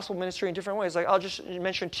through the gospel ministry in different ways, like I'll just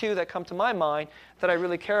mention two that come to my mind that I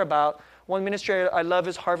really care about. One ministry I love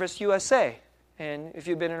is Harvest USA. And if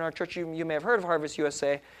you've been in our church, you may have heard of Harvest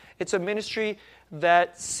USA. It's a ministry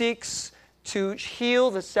that seeks to heal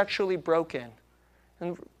the sexually broken.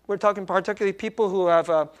 And we're talking particularly people who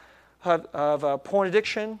have porn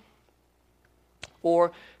addiction,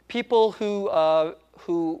 or people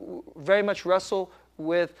who very much wrestle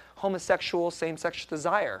with homosexual, same-sex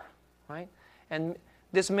desire, right? And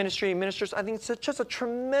this ministry ministers, I think it's just a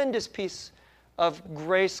tremendous piece of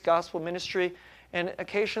grace gospel ministry. And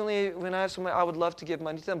occasionally, when I have some money, I would love to give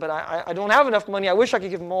money to them, but I don't have enough money. I wish I could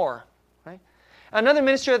give more, right? Another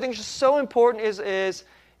ministry I think is just so important is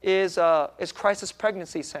crisis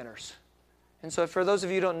pregnancy centers. And so for those of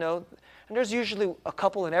you who don't know, and there's usually a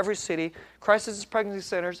couple in every city, crisis pregnancy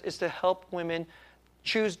centers is to help women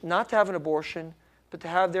choose not to have an abortion, but to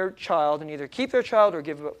have their child and either keep their child or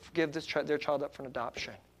give their child up for an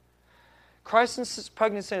adoption. Crisis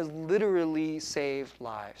pregnancy centers literally save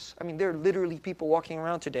lives. I mean, there are literally people walking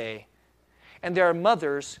around today, and there are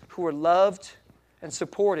mothers who are loved and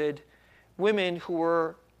supported, women who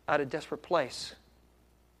were at a desperate place.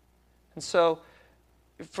 And so,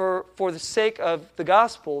 for the sake of the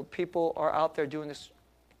gospel, people are out there doing this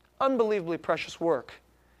unbelievably precious work.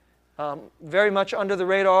 Very much under the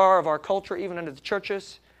radar of our culture, even under the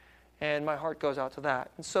churches, and my heart goes out to that.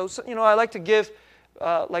 And so I like to give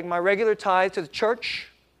like my regular tithe to the church,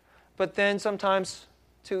 but then sometimes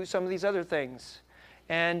to some of these other things.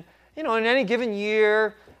 And in any given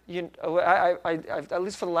year, I at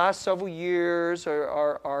least for the last several years,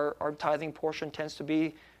 our tithing portion tends to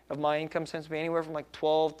be of my income tends to be anywhere from like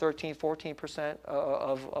 12, 13, 14%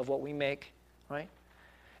 of what we make, right?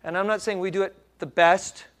 And I'm not saying we do it the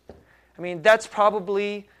best. I mean, that's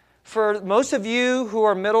probably, for most of you who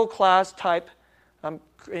are middle class type,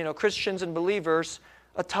 Christians and believers,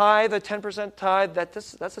 a tithe, a 10% tithe,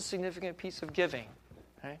 that's a significant piece of giving,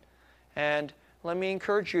 right? And let me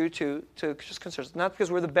encourage you to just consider. Not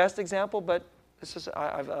because we're the best example, but this is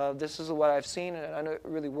what I've seen, and I know it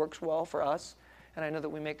really works well for us. And I know that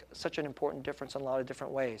we make such an important difference in a lot of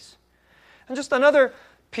different ways. And just another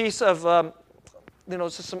piece of, of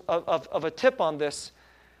a tip on this.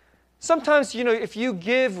 Sometimes, if you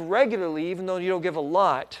give regularly, even though you don't give a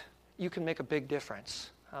lot, you can make a big difference.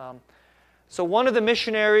 So one of the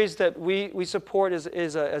missionaries that we support is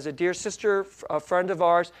a dear sister, a friend of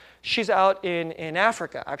ours. She's out in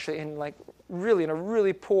Africa, actually, in a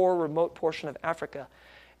really poor, remote portion of Africa.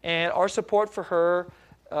 And our support for her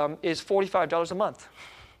is $45 a month,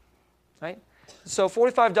 right? So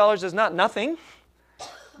 $45 is not nothing,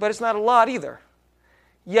 but it's not a lot either.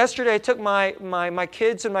 Yesterday, I took my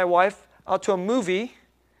kids and my wife out to a movie,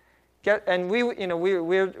 and we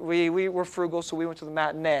were frugal, so we went to the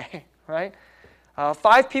matinee, right?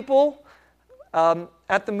 5 people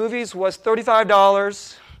at the movies was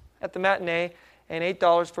 $35 at the matinee, and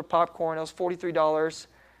 $8 for popcorn. That was $43.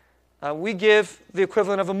 We give the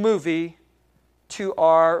equivalent of a movie to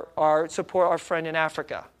our support our friend in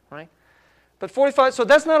Africa, right? But $45, so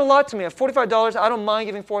that's not a lot to me. At $45, I don't mind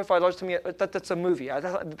giving $45 to me. That's a movie.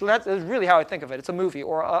 That's really how I think of it. It's a movie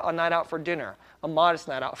or a night out for dinner, a modest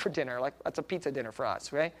night out for dinner. Like that's a pizza dinner for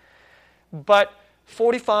us, right? But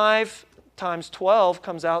 45 times 12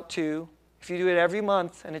 comes out to, if you do it every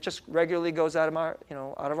month, and it just regularly goes out of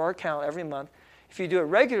our account every month. If you do it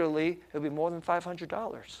regularly, it'll be more than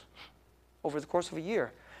 $500 over the course of a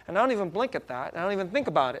year. And I don't even blink at that. I don't even think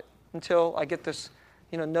about it until I get this,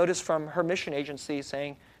 notice from her mission agency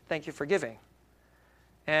saying, "Thank you for giving."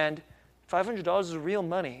 And $500 is real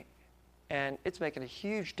money, and it's making a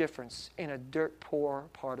huge difference in a dirt poor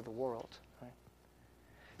part of the world. Right?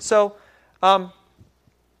 So,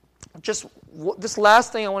 just this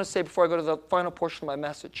last thing I want to say before I go to the final portion of my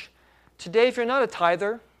message. Today, if you're not a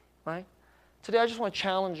tither, right? Today, I just want to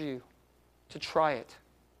challenge you to try it,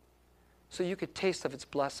 so you could taste of its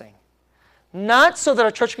blessing. Not so that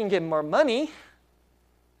our church can get more money,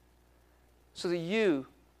 so that you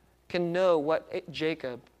can know what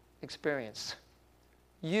Jacob experienced.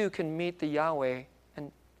 You can meet the Yahweh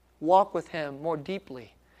and walk with Him more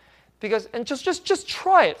deeply. And just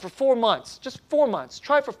try it for 4 months. Just 4 months.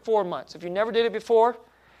 Try it for 4 months. If you never did it before,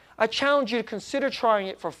 I challenge you to consider trying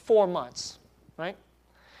it for 4 months, right?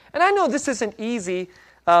 And I know this isn't easy.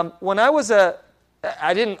 When I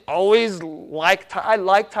didn't always I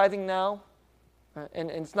like tithing now,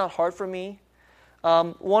 and it's not hard for me.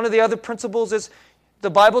 One of the other principles is the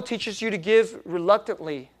Bible teaches you to give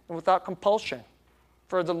reluctantly and without compulsion.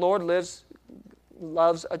 For the Lord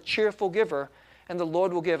loves a cheerful giver, and the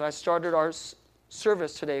Lord will give. I started our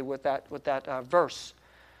service today with that verse.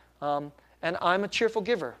 And I'm a cheerful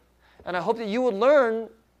giver. And I hope that you will learn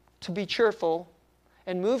to be cheerful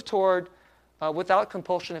and move toward without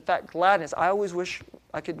compulsion, in fact, gladness. I always wish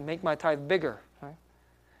I could make my tithe bigger. Right?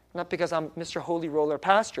 Not because I'm Mr. Holy Roller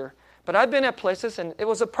Pastor, but I've been at places, and it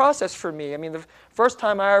was a process for me. I mean, the first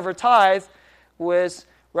time I ever tithed was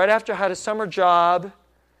right after I had a summer job.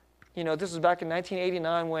 This was back in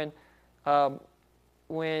 1989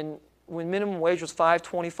 when minimum wage was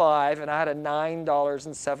 $5.25, and I had a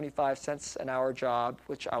 $9.75 an hour job,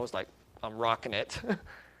 which I was like, I'm rocking it.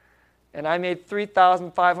 And I made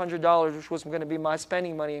 $3,500, which was going to be my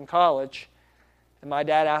spending money in college. And my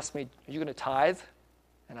dad asked me, "Are you going to tithe?"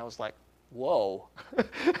 And I was like, whoa.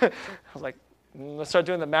 I was like, I started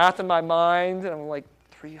doing the math in my mind, and I'm like,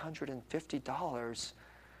 $350.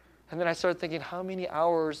 And then I started thinking, how many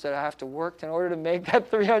hours did I have to work in order to make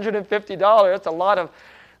that $350? That's a lot of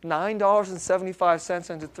 $9.75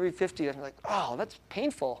 into $350. And I'm like, oh, that's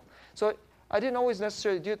painful. So I didn't always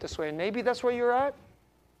necessarily do it this way. And maybe that's where you're at.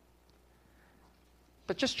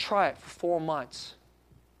 But just try it for 4 months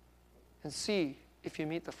and see if you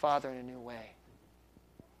meet the Father in a new way.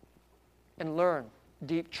 And learn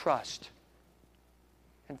deep trust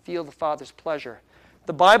and feel the Father's pleasure.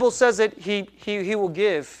 The Bible says that He will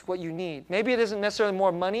give what you need. Maybe it isn't necessarily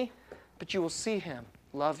more money, but you will see Him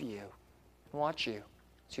love you and watch you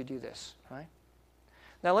as you do this. Right?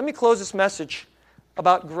 Now let me close this message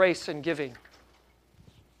about grace and giving.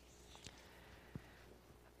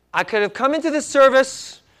 I could have come into this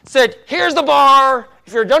service, said, here's the bar.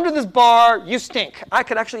 If you're under this bar, you stink. I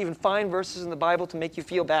could actually even find verses in the Bible to make you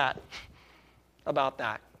feel bad about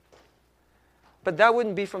that. But that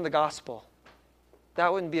wouldn't be from the gospel.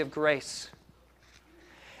 That wouldn't be of grace.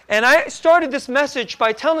 And I started this message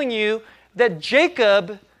by telling you that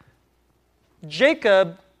Jacob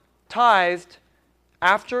tithed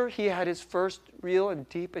after he had his first real and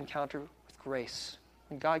deep encounter with grace.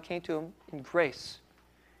 When God came to him in grace,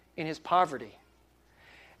 in his poverty.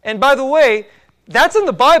 And by the way, that's in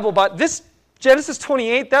the Bible, but this Genesis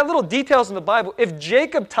 28, that little detail's in the Bible. If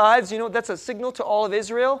Jacob tithes, that's a signal to all of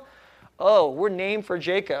Israel. Oh, we're named for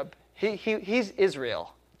Jacob. He's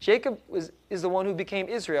Israel. Jacob is the one who became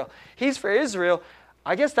Israel. He's for Israel.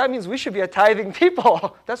 I guess that means we should be a tithing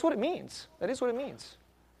people. That's what it means. That is what it means.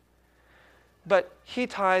 But he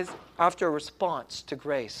tithes after a response to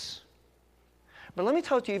grace. But let me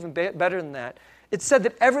tell you even better than that. It said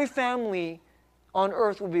that every family on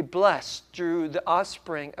earth will be blessed through the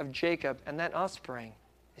offspring of Jacob, and that offspring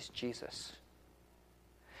is Jesus.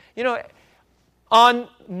 On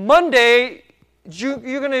Monday,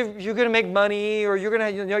 you're gonna make money, or you're gonna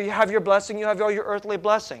you have your blessing, you have all your earthly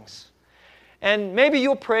blessings, and maybe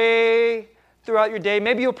you'll pray throughout your day.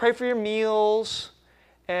 Maybe you'll pray for your meals,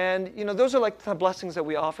 and those are like the blessings that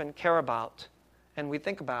we often care about and we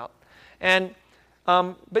think about, and.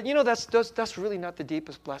 But that's really not the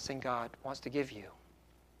deepest blessing God wants to give you.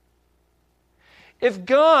 If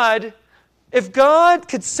God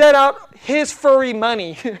could set out His furry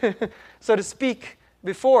money, so to speak,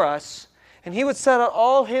 before us, and He would set out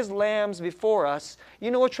all His lambs before us, you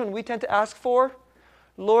know which one we tend to ask for?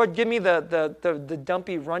 Lord, give me the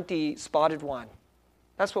dumpy, runty, spotted one.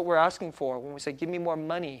 That's what we're asking for when we say, give me more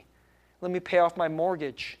money. Let me pay off my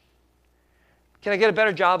mortgage. Can I get a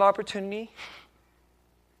better job opportunity?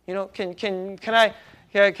 Can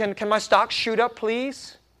my stock shoot up,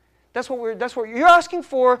 please? That's what you're asking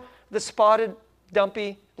for, the spotted,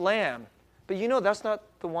 dumpy lamb. But that's not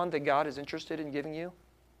the one that God is interested in giving you.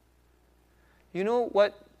 You know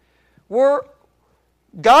what?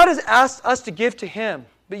 God has asked us to give to Him,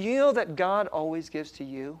 but you know that God always gives to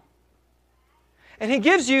you. And He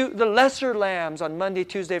gives you the lesser lambs on Monday,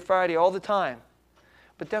 Tuesday, Friday, all the time.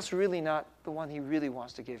 But that's really not the one He really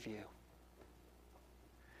wants to give you.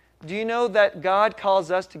 Do you know that God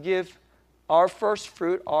calls us to give our first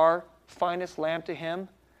fruit, our finest lamb to Him?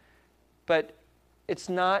 But it's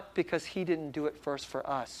not because He didn't do it first for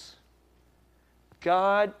us.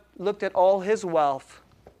 God looked at all His wealth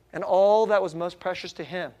and all that was most precious to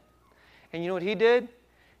Him. And you know what He did?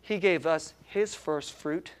 He gave us His first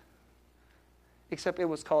fruit, except it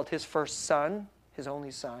was called His first Son, His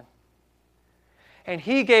only Son. And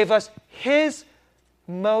He gave us His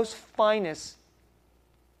most finest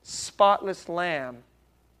spotless lamb.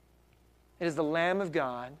 It is the Lamb of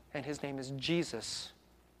God, and His name is Jesus.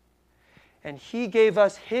 And He gave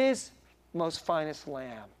us His most finest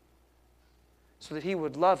lamb so that He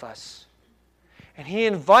would love us. And He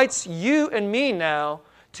invites you and me now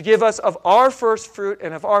to give us of our first fruit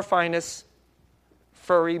and of our finest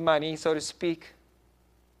furry money, so to speak,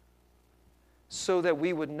 so that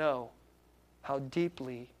we would know how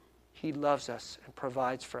deeply He loves us and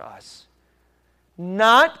provides for us.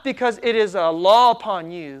 Not because it is a law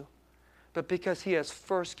upon you, but because He has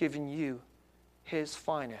first given you His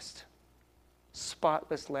finest,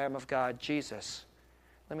 spotless Lamb of God, Jesus.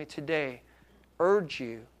 Let me today urge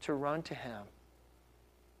you to run to Him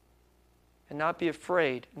and not be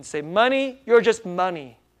afraid and say, money, you're just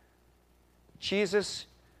money. Jesus,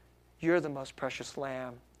 you're the most precious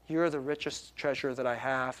Lamb. You're the richest treasure that I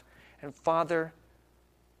have. And Father,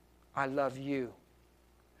 I love you.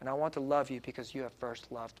 And I want to love you because you have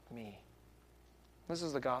first loved me. This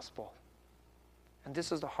is the gospel. And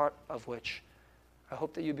this is the heart of which I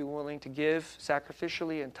hope that you'd be willing to give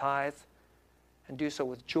sacrificially and tithe and do so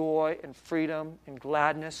with joy and freedom and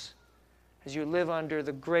gladness as you live under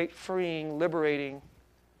the great, freeing, liberating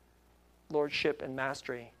lordship and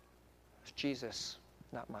mastery of Jesus,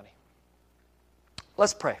 not money.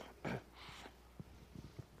 Let's pray.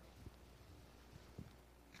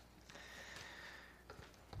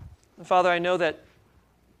 Father, I know that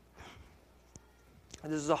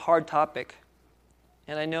this is a hard topic,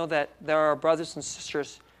 and I know that there are brothers and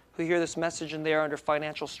sisters who hear this message and they are under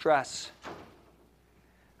financial stress.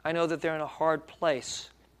 I know that they're in a hard place.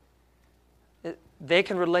 They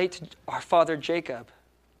can relate to our father Jacob.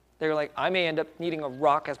 They're like, I may end up needing a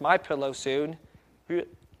rock as my pillow soon.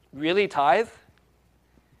 Really, tithe?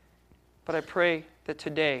 But I pray that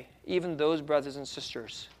today, even those brothers and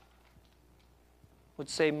sisters would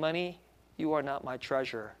say, money, you are not my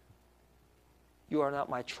treasure. You are not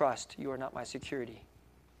my trust. You are not my security.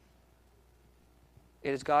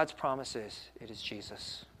 It is God's promises. It is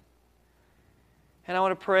Jesus. And I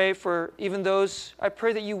want to pray for even those, I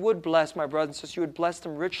pray that you would bless my brothers and sisters. You would bless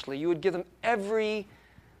them richly. You would give them every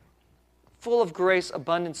full of grace,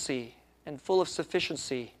 abundancy, and full of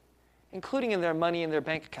sufficiency, including in their money and their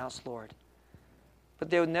bank accounts, Lord. But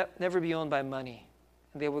they would never be owned by money.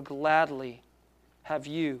 And they would gladly have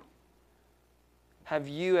you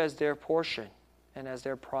as their portion and as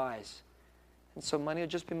their prize. And so money would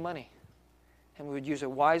just be money. and we would use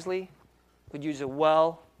it wisely, we'd use it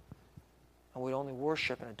well, and we'd only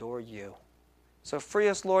worship and adore you. So free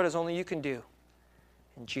us, Lord, as only you can do.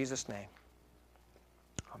 In Jesus' name,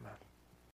 amen.